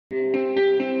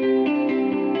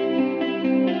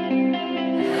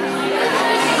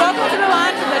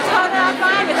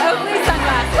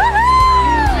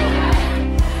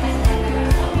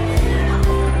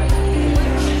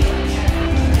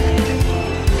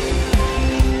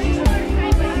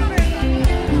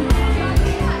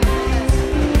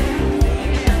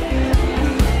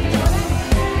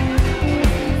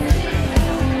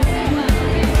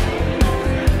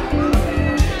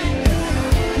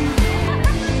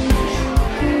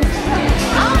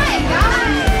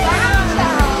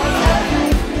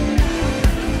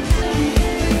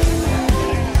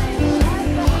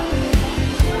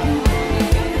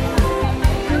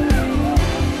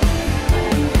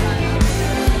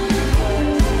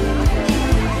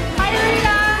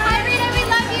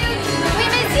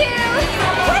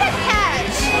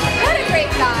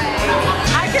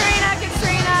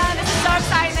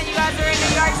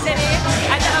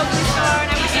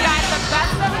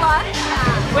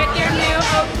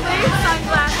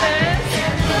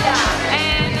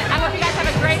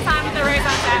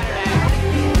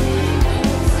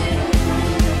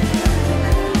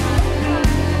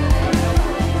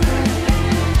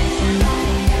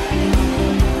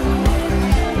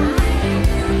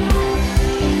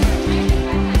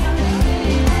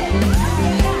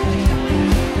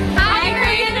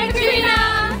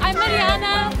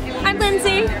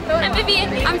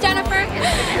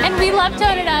love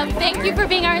Tone It Up. Thank you for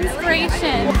being our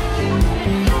inspiration.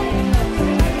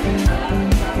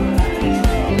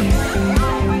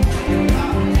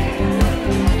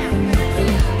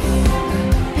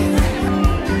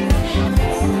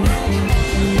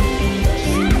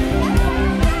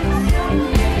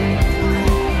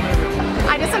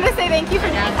 Thank you for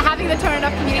having the Tone It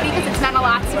Up community because it's meant a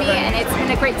lot to me and it's been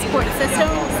a great support system.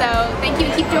 So thank you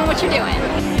and keep doing what you're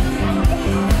doing.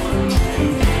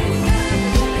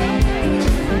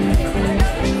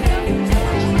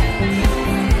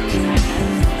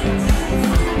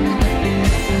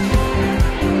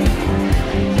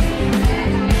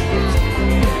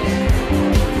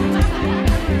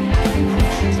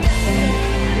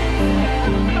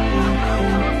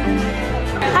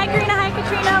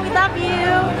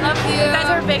 You guys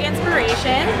are a big inspiration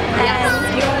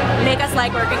and make us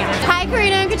like working out. Hi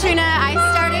Karina and Katrina, I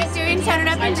started doing Tone It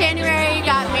Up in January,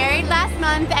 got married last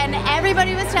month, and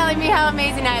everybody was telling me how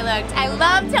amazing I looked. I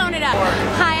love Tone It Up.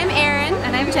 Hi, I'm Erin.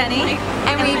 And I'm Jenny.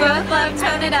 And we both love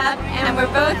Tone It Up, and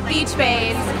we're both beach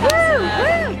babes.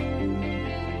 Woo! Woo!